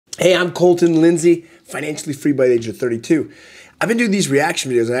Hey, I'm Colton Lindsay, financially free by the age of 32. I've been doing these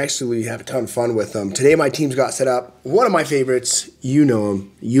reaction videos and I actually have a ton of fun with them. Today my team's got set up one of my favorites. You know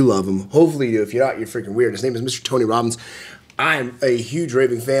him, you love him. Hopefully you do. If you're not, you're freaking weird. His name is Mr. Tony Robbins. I'm a huge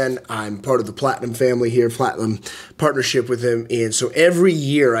raving fan. I'm part of the Platinum family here, Platinum partnership with him. And so every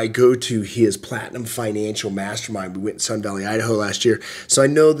year I go to his Platinum Financial Mastermind. We went to Sun Valley, Idaho last year. So I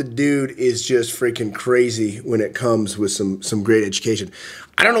know the dude is just freaking crazy when it comes with some great education.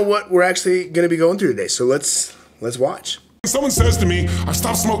 I don't know what we're actually going to be going through today. So let's watch. Someone says to me, I've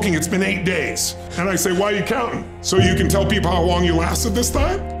stopped smoking, it's been 8 days. And I say, why are you counting? So you can tell people how long you lasted this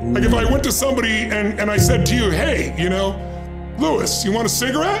time? Like if I went to somebody and I said to you, hey, you know, Lewis, you want a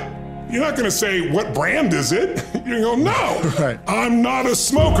cigarette? You're not gonna say, what brand is it? You're gonna go, no, right. I'm not a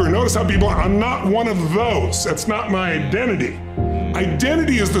smoker. Notice how people, I'm not one of those. That's not my identity.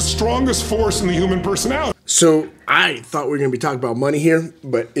 Identity is the strongest force in the human personality. So I thought we were gonna be talking about money here,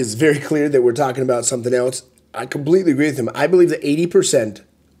 but it's very clear that we're talking about something else. I completely agree with him. I believe that 80%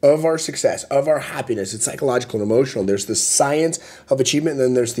 of our success, of our happiness, it's psychological and emotional. There's the science of achievement, and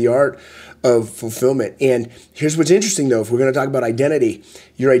then there's the art of fulfillment. And here's what's interesting, though. If we're going to talk about identity,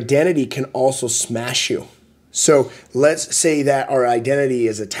 your identity can also smash you. So let's say that our identity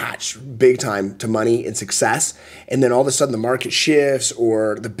is attached big time to money and success, and then all of a sudden the market shifts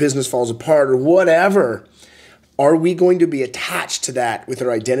or the business falls apart or whatever. Are we going to be attached to that with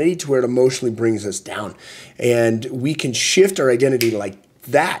our identity to where it emotionally brings us down? And we can shift our identity like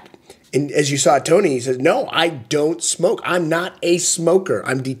that. And as you saw Tony, he says, no, I don't smoke. I'm not a smoker.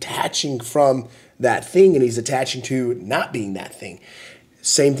 I'm detaching from that thing, and he's attaching to not being that thing.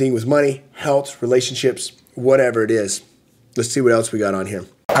 Same thing with money, health, relationships, whatever it is. Let's see what else we got on here.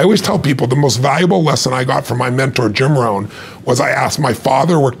 I always tell people the most valuable lesson I got from my mentor, Jim Rohn, was I asked my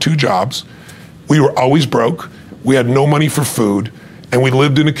father, worked 2 jobs. We were always broke. We had no money for food, and we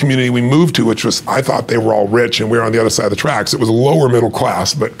lived in a community we moved to, which was, I thought they were all rich, and we were on the other side of the tracks. It was a lower middle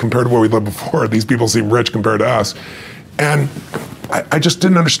class, but compared to where we lived before, these people seem rich compared to us. And I just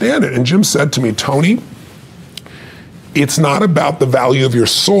didn't understand it. And Jim said to me, Tony, it's not about the value of your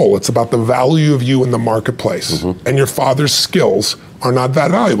soul, it's about the value of you in the marketplace. And your father's skills are not that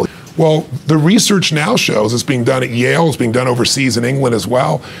valuable. Well, the research now shows, it's being done at Yale, it's being done overseas in England as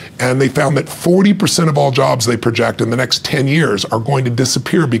well, and they found that 40% of all jobs they project in the next 10 years are going to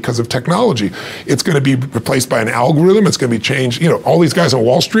disappear because of technology. It's going to be replaced by an algorithm, it's going to be changed. You know, all these guys on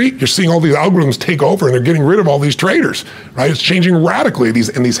Wall Street, you're seeing all these algorithms take over and they're getting rid of all these traders, right? It's changing radically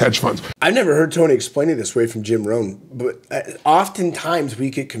in these hedge funds. I've never heard Tony explain it this way from Jim Rohn, but oftentimes we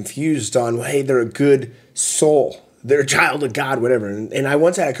get confused on, well, hey, they're a good soul. They're a child of God, whatever. And I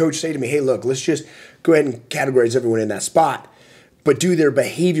once had a coach say to me, hey, look, let's just go ahead and categorize everyone in that spot, but do their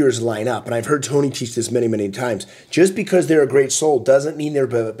behaviors line up? And I've heard Tony teach this many, many times. Just because they're a great soul doesn't mean their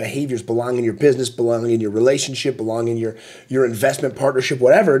behaviors belong in your business, belong in your relationship, belong in your investment partnership,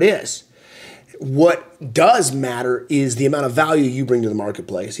 whatever it is. What does matter is the amount of value you bring to the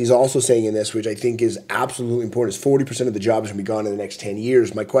marketplace. He's also saying in this, which I think is absolutely important, is 40% of the jobs are going to be gone in the next 10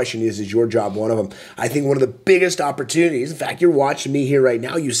 years. My question is your job one of them? I think one of the biggest opportunities, in fact, you're watching me here right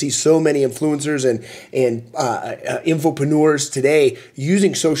now, you see so many influencers and infopreneurs today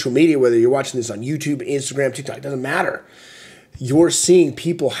using social media, whether you're watching this on YouTube, Instagram, TikTok, it doesn't matter. You're seeing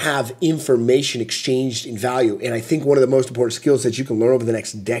people have information exchanged in value. And I think one of the most important skills that you can learn over the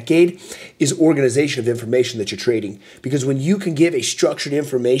next decade is organization of information that you're trading. Because when you can give a structured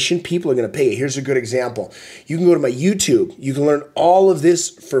information, people are going to pay you. Here's a good example. You can go to my YouTube. You can learn all of this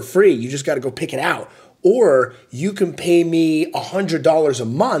for free. You just got to go pick it out. Or you can pay me $100 a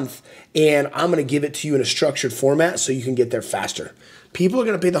month and I'm going to give it to you in a structured format so you can get there faster. People are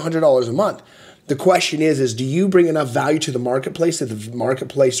going to pay the $100 a month. The question is do you bring enough value to the marketplace that the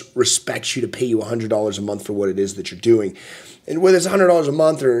marketplace respects you to pay you $100 a month for what it is that you're doing? And whether it's $100 a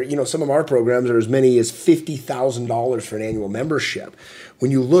month or, you know, some of our programs are as many as $50,000 for an annual membership.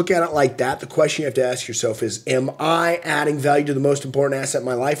 When you look at it like that, the question you have to ask yourself is, am I adding value to the most important asset in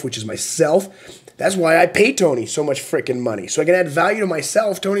my life, which is myself? That's why I pay Tony so much freaking money. So I can add value to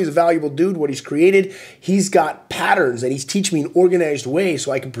myself. Tony's a valuable dude. What he's created, he's got patterns and he's teaching me an organized way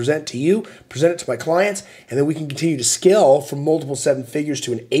so I can present to you, present it to my clients, and then we can continue to scale from multiple 7 figures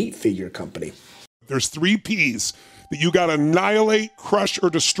to an 8-figure company. There's 3 Ps that you got to annihilate, crush,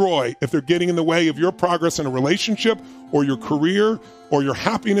 or destroy if they're getting in the way of your progress in a relationship or your career or your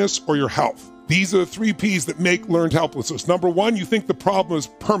happiness or your health. These are the 3 Ps that make learned helplessness. Number 1, you think the problem is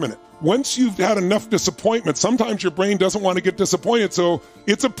permanent. Once you've had enough disappointment, sometimes your brain doesn't want to get disappointed, so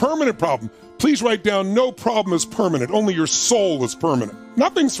it's a permanent problem. Please write down, no problem is permanent. Only your soul is permanent.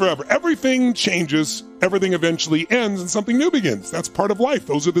 Nothing's forever. Everything changes. Everything eventually ends and something new begins. That's part of life.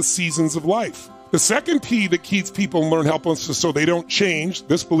 Those are the seasons of life. The second P that keeps people in learned helplessness so they don't change,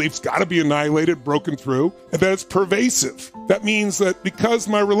 this belief's got to be annihilated, broken through, and that it's pervasive. That means that because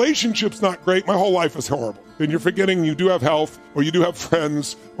my relationship's not great, my whole life is horrible. And you're forgetting you do have health, or you do have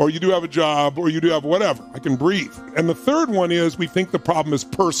friends, or you do have a job, or you do have whatever. I can breathe. And the third one is we think the problem is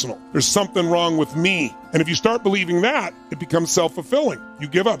personal. There's something wrong with me. And if you start believing that, it becomes self-fulfilling. You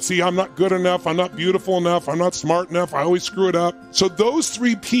give up. See, I'm not good enough. I'm not beautiful enough. I'm not smart enough. I always screw it up. So those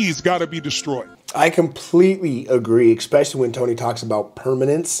 3 Ps got to be destroyed. I completely agree, especially when Tony talks about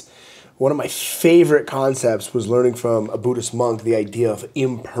permanence. One of my favorite concepts was learning from a Buddhist monk the idea of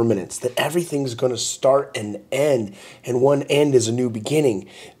impermanence, that everything's going to start and end, and one end is a new beginning.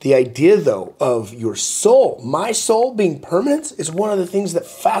 The idea, though, of your soul, my soul being permanent, is one of the things that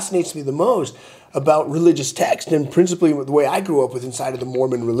fascinates me the most about religious text, and principally the way I grew up with inside of the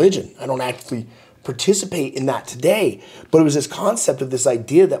Mormon religion. I don't actively participate in that today, but it was this concept of this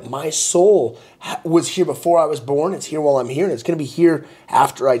idea that my soul was here before I was born, it's here while I'm here, and it's going to be here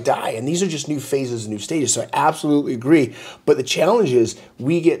after I die. And these are just new phases and new stages, so I absolutely agree. But the challenge is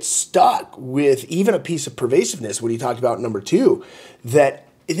we get stuck with even a piece of pervasiveness, what he talked about in number 2, that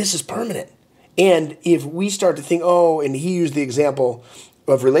this is permanent. And if we start to think, oh, and he used the example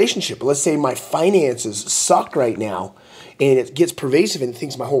of relationship, let's say my finances suck right now, and it gets pervasive and it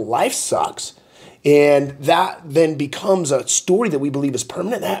thinks my whole life sucks, and that then becomes a story that we believe is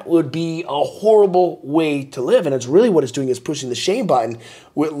permanent, that would be a horrible way to live. And it's really what it's doing is pushing the shame button,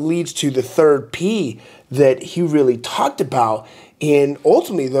 what leads to the 3rd P that he really talked about. And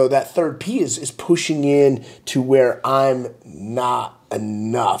ultimately, though, that 3rd P is pushing in to where I'm not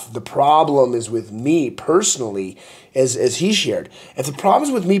enough. The problem is with me personally, as he shared. If the problem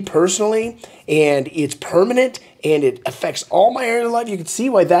is with me personally and it's permanent and it affects all my area of life, you can see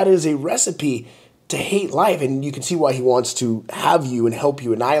why that is a recipe to hate life, and you can see why he wants to have you and help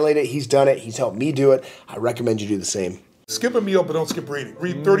you annihilate it. He's done it. He's helped me do it. I recommend you do the same. Skip a meal, but don't skip reading.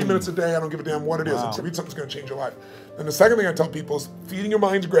 Read 30 minutes a day. I don't give a damn what it is. Read something that's going to change your life. And the second thing I tell people is feeding your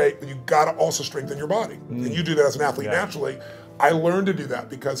mind's great, but you got to also strengthen your body. And you do that as an athlete naturally. I learned to do that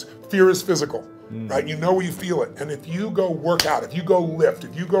because fear is physical, right? You know where you feel it. And if you go work out, if you go lift,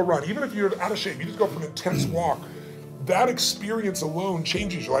 if you go run, even if you're out of shape, you just go for an intense walk, that experience alone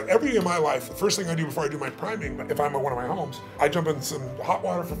changes your life. Every day of my life, the first thing I do before I do my priming, if I'm at one of my homes, I jump in some hot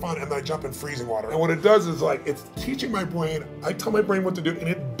water for fun, and then I jump in freezing water. And what it does is like, it's teaching my brain, I tell my brain what to do, and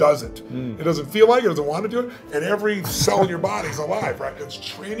it does it. It doesn't feel like it, doesn't want to do it, and every cell in your body is alive, right? It's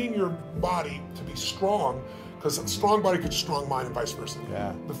training your body to be strong, because a strong body creates a strong mind and vice versa.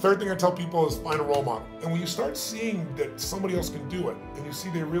 The third thing I tell people is find a role model. And when you start seeing that somebody else can do it, and you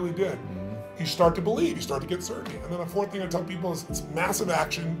see they really did, you start to believe, you start to get certainty. And then the fourth thing I tell people is it's massive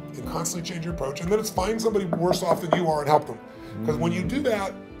action and constantly change your approach. And then it's find somebody worse off than you are and help them. Because when you do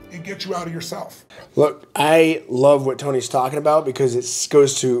that, it gets you out of yourself. Look, I love what Tony's talking about because it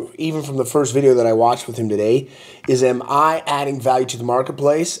goes to, even from the first video that I watched with him today, is am I adding value to the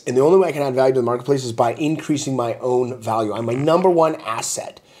marketplace? And the only way I can add value to the marketplace is by increasing my own value. I'm my number 1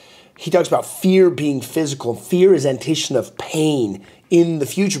 asset. He talks about fear being physical. Fear is anticipation of pain in the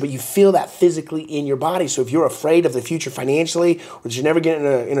future, but you feel that physically in your body. So if you're afraid of the future financially, or that you're never getting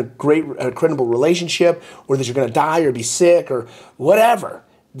in a great, credible relationship, or that you're going to die or be sick or whatever,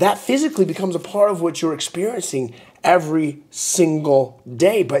 that physically becomes a part of what you're experiencing every single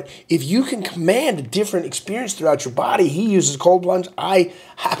day. But if you can command a different experience throughout your body, he uses cold plunge. I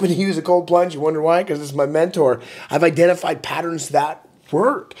happen to use a cold plunge. You wonder why? Because this is my mentor. I've identified patterns that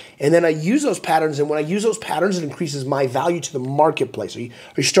work. And then I use those patterns, and when I use those patterns, it increases my value to the marketplace. Are you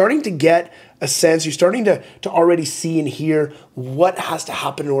starting to get a sense? You're starting to already see and hear what has to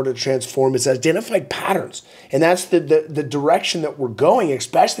happen in order to transform. It's identified patterns. And that's the direction that we're going,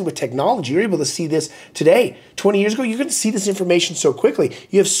 especially with technology. You're able to see this today. 20 years ago, you couldn't see this information so quickly.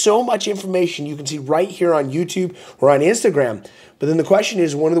 You have so much information you can see right here on YouTube or on Instagram. But then the question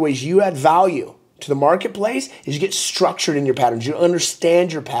is, one of the ways you add value to the marketplace is you get structured in your patterns. You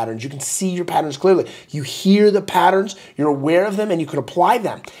understand your patterns. You can see your patterns clearly. You hear the patterns, you're aware of them, and you can apply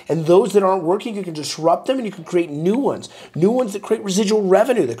them. And those that aren't working, you can disrupt them and you can create new ones that create residual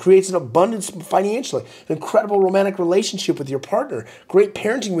revenue, that creates an abundance financially, an incredible romantic relationship with your partner, great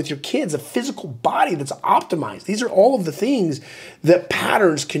parenting with your kids, a physical body that's optimized. These are all of the things that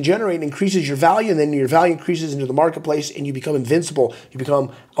patterns can generate and increases your value, and then your value increases into the marketplace and you become invincible. You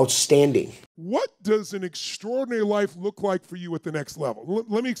become outstanding. what does an extraordinary life look like for you at the next level?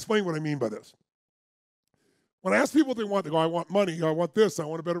 Let me explain what I mean by this. When I ask people what they want, they go, I want money, I want this, I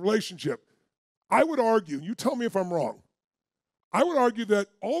want a better relationship. I would argue, you tell me if I'm wrong, I would argue that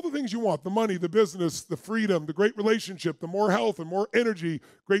all the things you want, the money, the business, the freedom, the great relationship, the more health and more energy,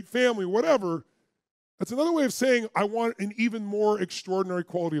 great family, whatever, that's another way of saying I want an even more extraordinary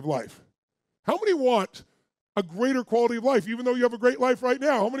quality of life. How many want a greater quality of life, even though you have a great life right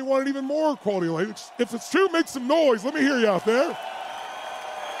now? How many want an even more quality of life? If it's true, make some noise. Let me hear you out there.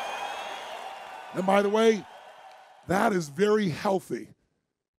 And by the way, that is very healthy.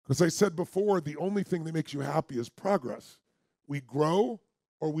 Because I said before, the only thing that makes you happy is progress. We grow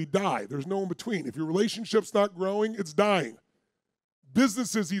or we die. There's no in between. If your relationship's not growing, it's dying.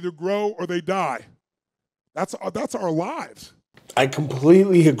 Businesses either grow or they die. That's our lives. I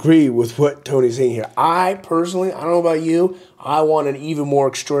completely agree with what Tony's saying here. I personally, I don't know about you, I want an even more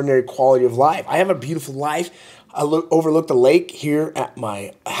extraordinary quality of life. I have a beautiful life. I overlook the lake here at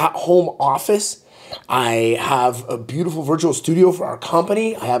my home office. I have a beautiful virtual studio for our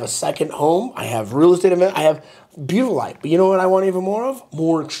company. I have a second home. I have real estate event. I have a beautiful life. But you know what I want even more of?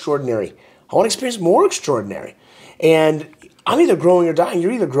 More extraordinary. I want to experience more extraordinary. And I'm either growing or dying.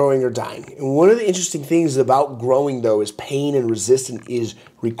 You're either growing or dying. And one of the interesting things about growing, though, is pain and resistance is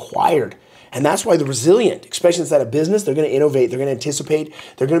required. And that's why the resilient, especially inside a business, they're going to innovate. They're going to anticipate.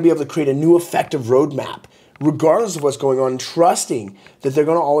 They're going to be able to create a new effective roadmap, regardless of what's going on, trusting that they're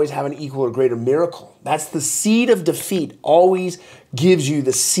going to always have an equal or greater miracle. That's the seed of defeat, always gives you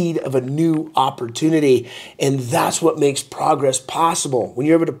the seed of a new opportunity. And that's what makes progress possible, when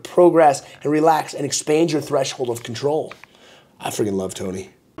you're able to progress and relax and expand your threshold of control. I freaking love Tony.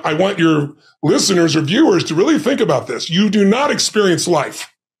 I want your listeners or viewers to really think about this. You do not experience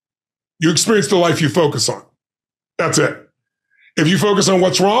life. You experience the life you focus on. That's it. If you focus on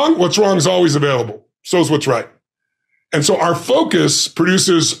what's wrong is always available. So is what's right. And so our focus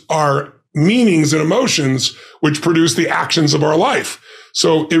produces our meanings and emotions, which produce the actions of our life.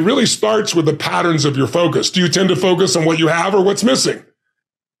 So it really starts with the patterns of your focus. Do you tend to focus on what you have or what's missing?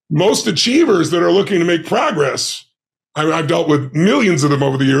 Most achievers that are looking to make progress, I've dealt with millions of them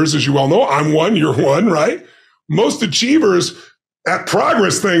over the years, as you all know. I'm one, you're one, right? Most achievers, that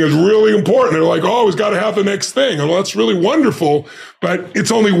progress thing is really important. They're like, oh, we've got to have the next thing. Well, that's really wonderful, but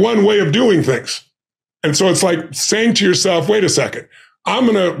it's only one way of doing things. And so it's like saying to yourself, wait a second, I'm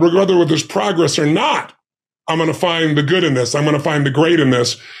going to, whether there's progress or not, I'm going to find the good in this. I'm going to find the great in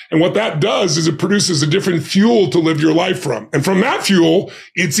this. And what that does is it produces a different fuel to live your life from. And from that fuel,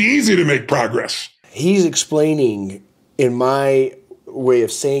 it's easy to make progress. He's explaining, in my way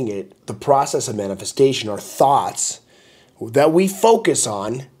of saying it, the process of manifestation, our thoughts that we focus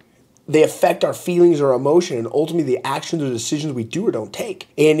on, they affect our feelings or emotion and ultimately the actions or decisions we do or don't take.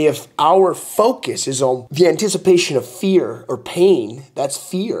 And if our focus is on the anticipation of fear or pain, that's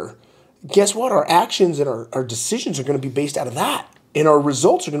fear, guess what? Our actions and our decisions are going to be based out of that. And our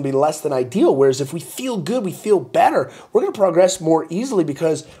results are going to be less than ideal. Whereas if we feel good, we feel better, we're going to progress more easily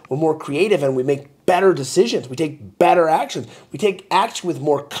because we're more creative and we make better decisions. We take better actions. We take action with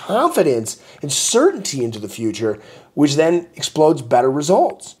more confidence and certainty into the future, which then explodes better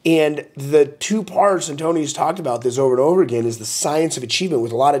results. And the two parts, and Tony's talked about this over and over again, is the science of achievement.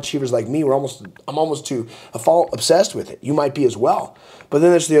 With a lot of achievers like me, I'm almost to a fault obsessed with it. You might be as well. But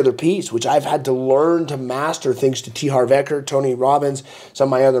then there's the other piece, which I've had to learn to master thanks to T. Harv Eker, Tony Robbins, some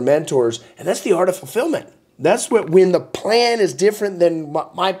of my other mentors, and that's the art of fulfillment. That's when the plan is different than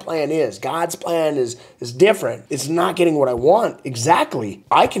what my plan is. God's plan is different. It's not getting what I want exactly.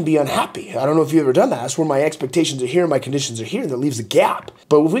 I can be unhappy. I don't know if you've ever done that. That's where my expectations are here and my conditions are here, and that leaves a gap.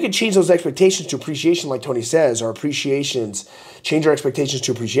 But if we could change those expectations to appreciation, like Tony says, change our expectations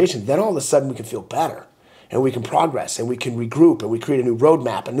to appreciation, then all of a sudden we can feel better. And we can progress, and we can regroup, and we create a new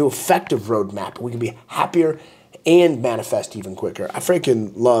roadmap, a new effective roadmap, and we can be happier and manifest even quicker. I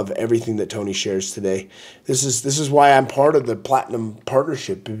freaking love everything that Tony shares today. This is why I'm part of the Platinum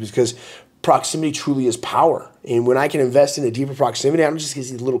Partnership, because proximity truly is power. And when I can invest in a deeper proximity, I'm just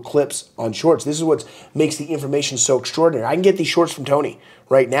getting these little clips on shorts. This is what makes the information so extraordinary. I can get these shorts from Tony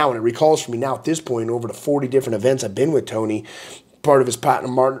right now, and it recalls for me now at this point over to 40 different events I've been with Tony, part of his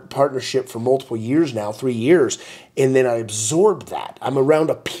Platinum Partnership for multiple years now, 3 years, and then I absorbed that. I'm around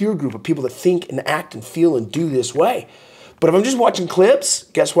a peer group of people that think and act and feel and do this way. But if I'm just watching clips,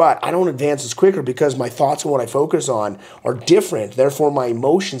 guess what? I don't advance as quicker because my thoughts and what I focus on are different. Therefore, my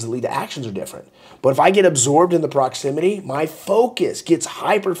emotions that lead to actions are different. But if I get absorbed in the proximity, my focus gets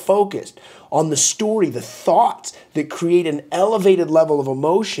hyper-focused on the story, the thoughts that create an elevated level of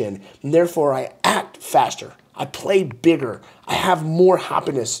emotion, and therefore I act faster. I play bigger. I have more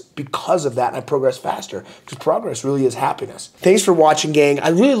happiness because of that, and I progress faster because progress really is happiness. Thanks for watching, gang.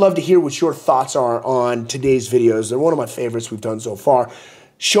 I'd really love to hear what your thoughts are on today's videos. They're one of my favorites we've done so far.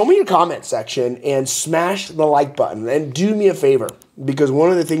 Show me your comment section and smash the like button. And do me a favor, because one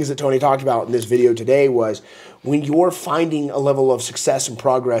of the things that Tony talked about in this video today was when you're finding a level of success and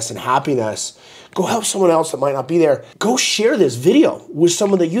progress and happiness, go help someone else that might not be there. Go share this video with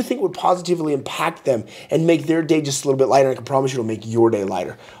someone that you think would positively impact them and make their day just a little bit lighter. I can promise you it'll make your day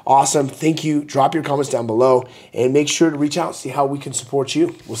lighter. Awesome. Thank you. Drop your comments down below and make sure to reach out and see how we can support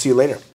you. We'll see you later.